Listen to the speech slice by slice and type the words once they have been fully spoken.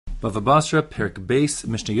Bava Basra, Perk Base,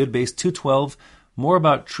 Mishnah Yud Base, 212. More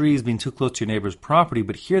about trees being too close to your neighbor's property,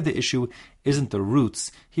 but here the issue isn't the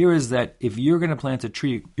roots. Here is that if you're going to plant a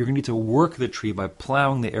tree, you're going to need to work the tree by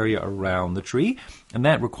plowing the area around the tree, and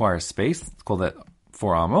that requires space. It's called that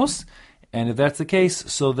 4 amos. And if that's the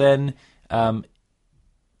case, so then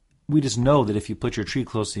we just know that if you put your tree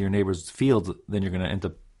close to your neighbor's field, then you're going to end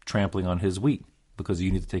up trampling on his wheat because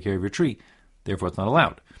you need to take care of your tree. Therefore, it's not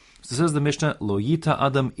allowed. So says the Mishnah, Lo yita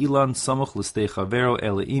adam ilan samuch l'stei chavero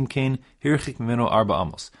ele imkein hirchik mimeno arba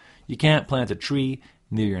amos. You can't plant a tree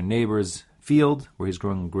near your neighbor's field where he's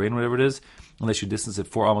growing grain, whatever it is, unless you distance it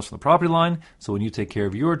 4 amos from the property line. So when you take care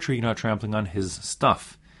of your tree, you're not trampling on his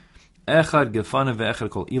stuff. Echad gefana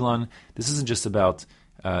ve'echad kol ilan. This isn't just about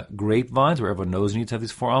grapevines, where everyone knows you need to have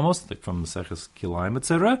these 4 amos, like from the Seches Kilayim,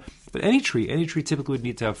 etc. But any tree typically would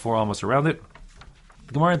need to have 4 amos around it.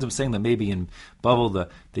 The Gemara ends up saying that maybe in Bavel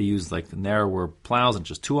they use like the narrower plows and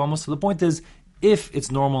just 2 amos. So the point is, if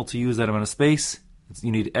it's normal to use that amount of space,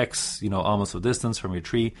 you need X, amos of distance from your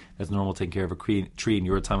tree. That's normal taking care of a tree in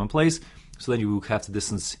your time and place. So then you have to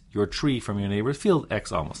distance your tree from your neighbor's field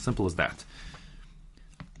X amos. Simple as that.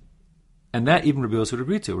 And that even Rabbi Yossi would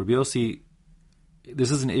agree to. Rabbi Yossi,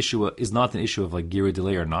 this is not an issue of like gira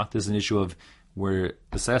delay or not. This is an issue of where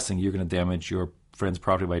assessing you're going to damage your friend's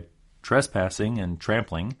property by trespassing and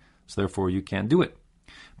trampling, so therefore you can't do it.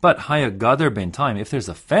 But haya gadar ben time, if there's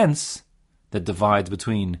a fence that divides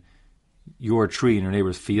between your tree and your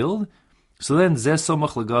neighbor's field, so then zeh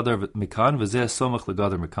somach legadar mikan v'zeh somach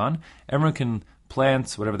legadar mikan. Everyone can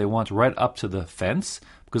plant whatever they want right up to the fence,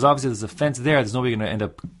 because obviously there's a fence there's nobody going to end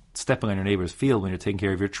up stepping on your neighbor's field when you're taking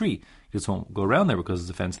care of your tree. You just won't go around there because there's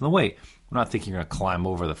a fence in the way. We're not thinking you're going to climb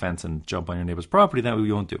over the fence and jump on your neighbor's property. That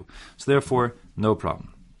we won't do. So therefore, no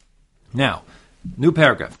problem. Now, new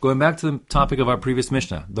paragraph. Going back to the topic of our previous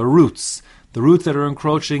Mishnah, the roots that are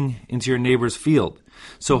encroaching into your neighbor's field.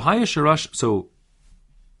 So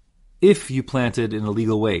if you planted in a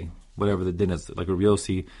legal way, whatever the din is, like a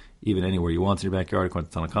Yossi, even anywhere you want in your backyard,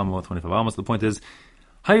 according to Tanakama, 25 amos, the point is,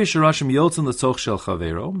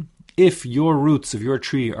 if your roots of your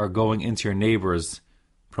tree are going into your neighbor's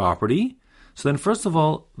property, so then first of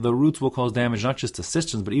all, the roots will cause damage not just to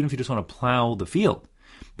cisterns, but even if you just want to plow the field.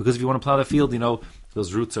 Because if you want to plow the field,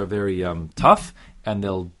 those roots are very tough, and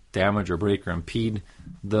they'll damage or break or impede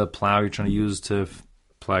the plow you're trying to use to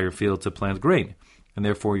plow your field to plant grain. And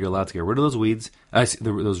therefore, you're allowed to get rid of those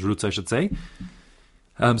those roots, I should say.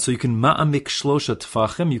 So you can ma'amik shlosha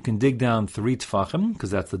tfachim, you can dig down 3 tfachim,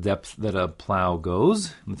 because that's the depth that a plow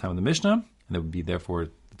goes in the time of the Mishnah, and that would be, therefore,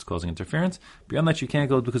 it's causing interference. Beyond that, you can't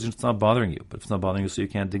go because it's not bothering you. But if it's not bothering you, so you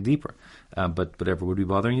can't dig deeper. But whatever would be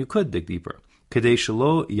bothering you could dig deeper. Kedei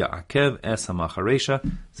shelo ya'akev es hamacharesha,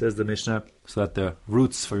 says the Mishnah, so that the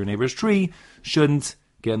roots for your neighbor's tree shouldn't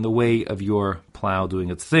get in the way of your plow doing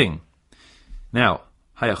its thing. Now,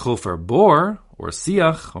 hayachofer bor, or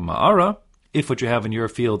siach, or ma'ara, if what you have in your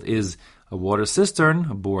field is a water cistern,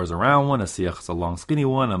 a bor is a round one, a siach is a long skinny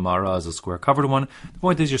one, a ma'ara is a square covered one. The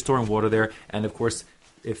point is you're storing water there, and of course,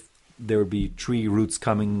 if there would be tree roots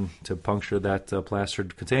coming to puncture that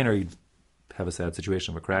plastered container, you'd have a sad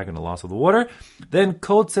situation of a crack and a loss of the water. Then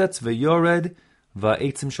kotzets veyored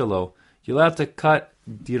va'etzim shalo. You're allowed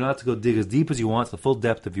to go dig as deep as you want, the full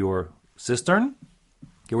depth of your cistern.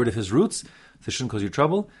 Get rid of his roots. This shouldn't cause you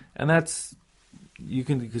trouble. And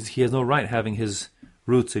because he has no right having his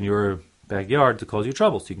roots in your backyard to cause you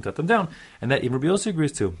trouble, so you can cut them down. And that even Rabbi Yossi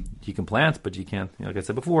agrees to. You can plant, but you can't, like I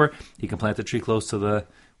said before, he can plant a tree close to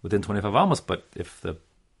within 25 amos, but if the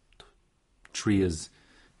tree is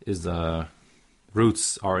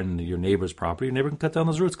roots are in your neighbor's property, your neighbor can cut down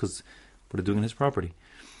those roots because what are doing in his property.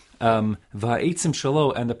 Va'etzim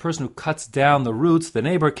shalo, and the person who cuts down the roots, the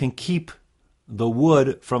neighbor, can keep the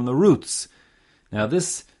wood from the roots. Now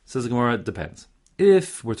this, says the Gemara, depends.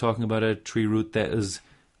 If we're talking about a tree root that is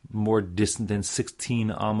more distant than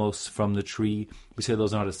 16 amos from the tree, we say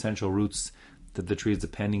those are not essential roots that the tree is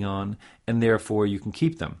depending on, and therefore you can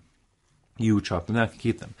keep them. You chop them down, can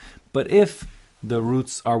keep them. But if the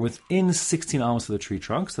roots are within 16 amos of the tree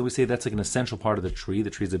trunk, so we say that's like an essential part of the tree. The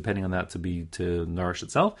tree is depending on that to nourish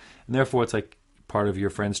itself, and therefore it's like part of your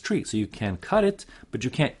friend's tree. So you can cut it, but you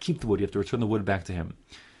can't keep the wood. You have to return the wood back to him.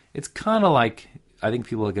 It's kind of like, I think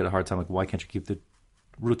people get a hard time, like, why can't you keep the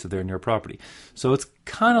roots if they're in your property? So it's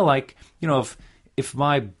kind of like, if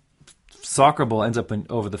my soccer ball ends up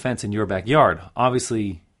over the fence in your backyard,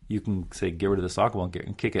 obviously you can say get rid of the soccer ball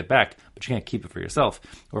and kick it back, but you can't keep it for yourself.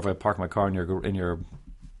 Or if I park my car in your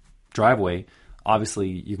driveway, obviously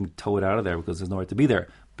you can tow it out of there because there's no right to be there,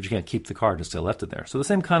 but you can't keep the car, just still left it there. So the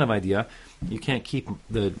same kind of idea, you can't keep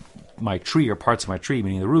my tree or parts of my tree,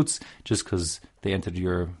 meaning the roots, just because they entered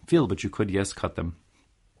your field, but you could, yes, cut them.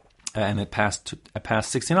 And it passed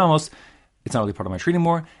 16 almost, it's not really part of my tree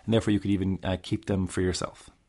anymore, and therefore you could even keep them for yourself.